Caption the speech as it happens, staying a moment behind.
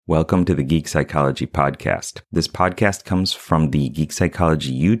Welcome to the Geek Psychology Podcast. This podcast comes from the Geek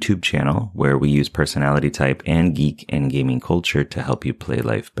Psychology YouTube channel, where we use personality type and geek and gaming culture to help you play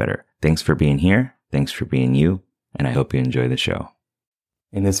life better. Thanks for being here. Thanks for being you. And I hope you enjoy the show.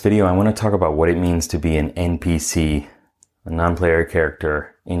 In this video, I want to talk about what it means to be an NPC, a non-player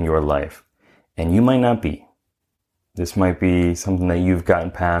character in your life. And you might not be. This might be something that you've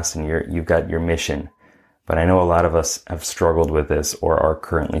gotten past and you've got your mission. But I know a lot of us have struggled with this or are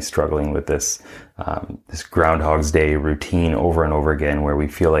currently struggling with this Groundhog's Day routine over and over again, where we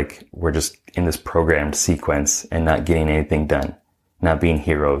feel like we're just in this programmed sequence and not getting anything done, not being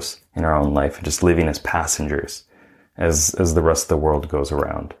heroes in our own life, and just living as passengers as the rest of the world goes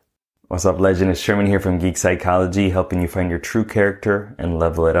around. What's up, legend? It's Sherman here from Geek Psychology, helping you find your true character and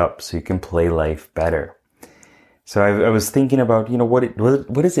level it up so you can play life better. So I was thinking about,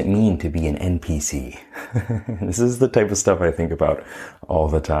 what does it mean to be an NPC? This is the type of stuff I think about all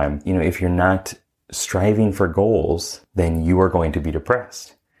the time. If you're not striving for goals, then you are going to be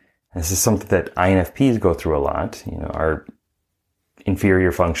depressed. This is something that INFPs go through a lot. Our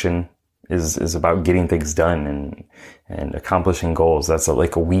inferior function is about getting things done and accomplishing goals. That's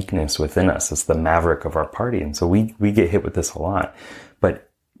like a weakness within us. It's the maverick of our party. And so we get hit with this a lot. But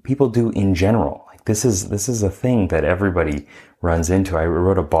people do in general. This is a thing that everybody runs into. I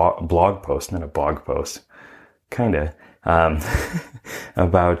wrote a blog post, not a blog post, kinda,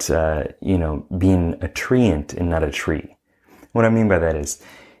 about, being a treant and not a tree. What I mean by that is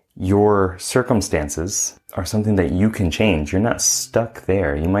your circumstances are something that you can change. You're not stuck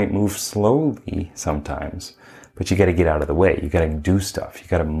there. You might move slowly sometimes, but you gotta get out of the way. You gotta do stuff. You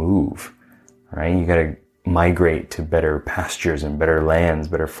gotta move, right? You gotta migrate to better pastures and better lands,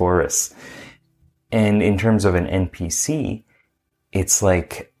 better forests. And in terms of an NPC, it's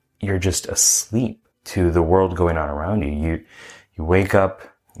like you're just asleep to the world going on around you. You wake up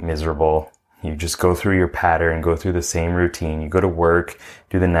miserable. You just go through your pattern, go through the same routine. You go to work,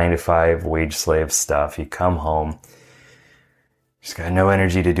 do the 9-to-5 wage slave stuff. You come home, just got no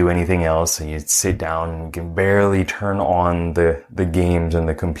energy to do anything else. And you sit down and you can barely turn on the games on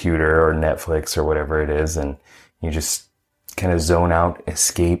the computer or Netflix or whatever it is. And you just kind of zone out,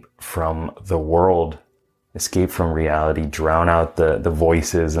 escape from the world, escape from reality, drown out the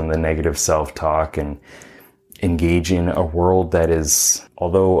voices and the negative self-talk, and engage in a world that is,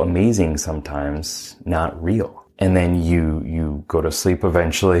 although amazing sometimes, not real. And then you go to sleep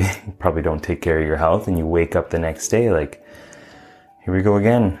eventually, probably don't take care of your health, and you wake up the next day like, here we go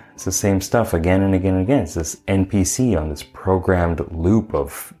again. It's the same stuff again and again and again. It's this NPC on this programmed loop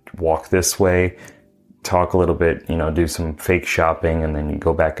of walk this way, talk a little bit, do some fake shopping, and then you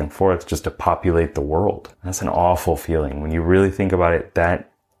go back and forth just to populate the world. That's an awful feeling. When you really think about it,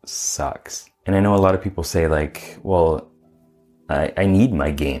 that sucks. And I know a lot of people say like, well, I need my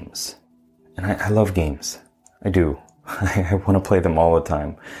games. And I love games. I do. I want to play them all the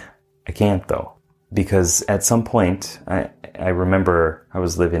time. I can't though. Because at some point, I remember I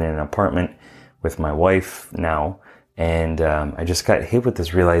was living in an apartment with my wife now, and I just got hit with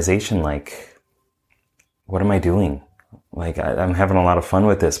this realization like, what am I doing? Like, I'm having a lot of fun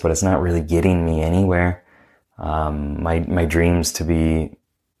with this, but it's not really getting me anywhere. My dreams to be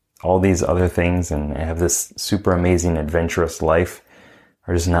all these other things and have this super amazing adventurous life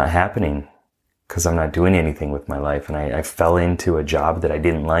are just not happening because I'm not doing anything with my life. And I fell into a job that I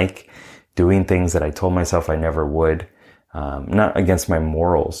didn't like, doing things that I told myself I never would, not against my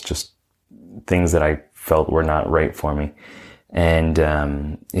morals, just things that I felt were not right for me. And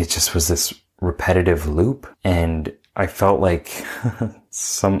it just was this repetitive loop, and I felt like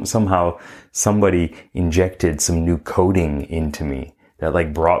somehow somebody injected some new coding into me that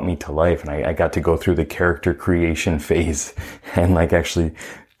like brought me to life, and I got to go through the character creation phase and like actually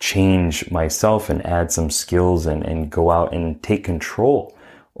change myself and add some skills and go out and take control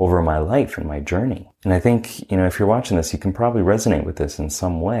over my life and my journey. And I think, if you're watching this, you can probably resonate with this in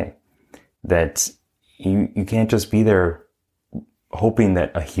some way, that you can't just be there hoping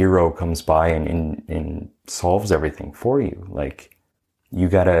that a hero comes by and solves everything for you. Like, you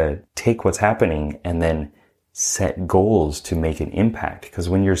gotta take what's happening and then set goals to make an impact. Because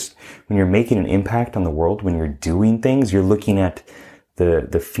when you're making an impact on the world, when you're doing things, you're looking at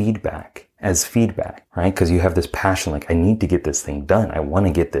the feedback as feedback, right? Because you have this passion, like, I need to get this thing done. I want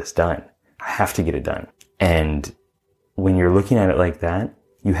to get this done. I have to get it done. And when you're looking at it like that,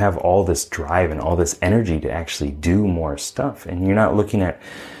 you have all this drive and all this energy to actually do more stuff. And you're not looking at,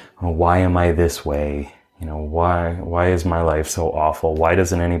 oh, why am I this way? Why is my life so awful? Why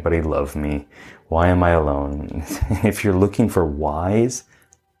doesn't anybody love me? Why am I alone? If you're looking for whys,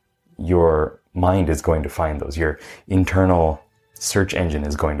 your mind is going to find those. Your internal search engine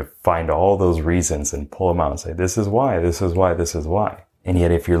is going to find all those reasons and pull them out and say, this is why, this is why, this is why. And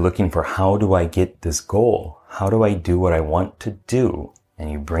yet if you're looking for how do I get this goal? How do I do what I want to do?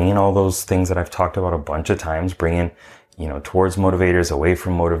 And you bring in all those things that I've talked about a bunch of times, bring in, towards motivators, away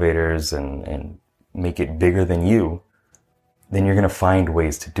from motivators, and make it bigger than you, then you're going to find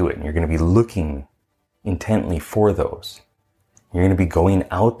ways to do it. And you're going to be looking intently for those. You're going to be going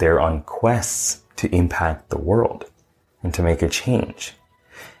out there on quests to impact the world and to make a change.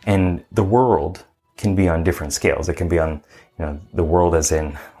 And the world can be on different scales. It can be on, the world as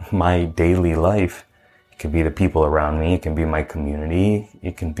in my daily life. It could be the people around me. It can be my community.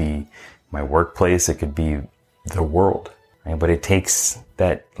 It can be my workplace. It could be the world. Right? But it takes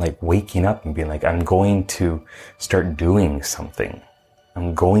that waking up and being like, I'm going to start doing something.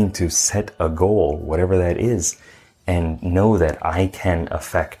 I'm going to set a goal, whatever that is, and know that I can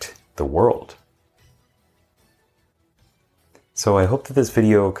affect the world. So I hope that this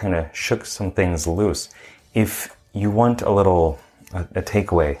video kind of shook some things loose. If you want a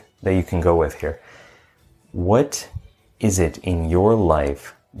takeaway that you can go with here, what is it in your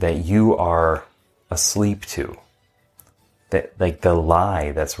life that you are asleep to? That, the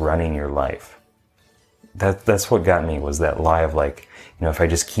lie that's running your life. That's what got me, was that lie of if I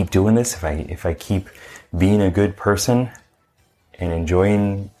just keep doing this, if I keep being a good person and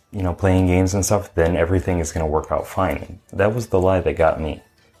enjoying, playing games and stuff, then everything is going to work out fine. That was the lie that got me.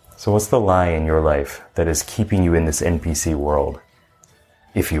 So what's the lie in your life that is keeping you in this NPC world?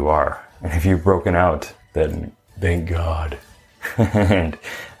 If you are, and if you've broken out, then thank God. And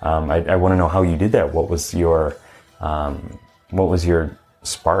I want to know how you did that. What was your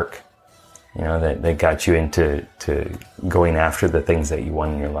spark? That got you into going after the things that you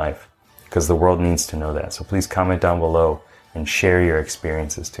want in your life. Because the world needs to know that. So please comment down below and share your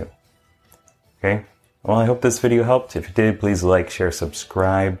experiences too. Okay? Well, I hope this video helped. If it did, please like, share,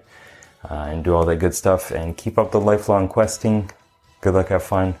 subscribe, and do all that good stuff. And keep up the lifelong questing. Good luck, have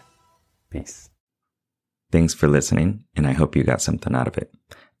fun. Peace. Thanks for listening, and I hope you got something out of it.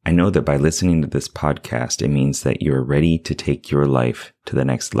 I know that by listening to this podcast, it means that you're ready to take your life to the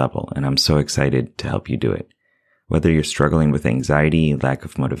next level, and I'm so excited to help you do it. Whether you're struggling with anxiety, lack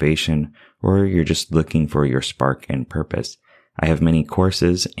of motivation, or you're just looking for your spark and purpose, I have many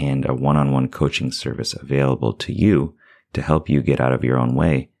courses and a one-on-one coaching service available to you to help you get out of your own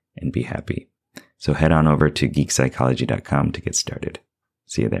way and be happy. So head on over to geekpsychology.com to get started.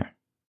 See you there.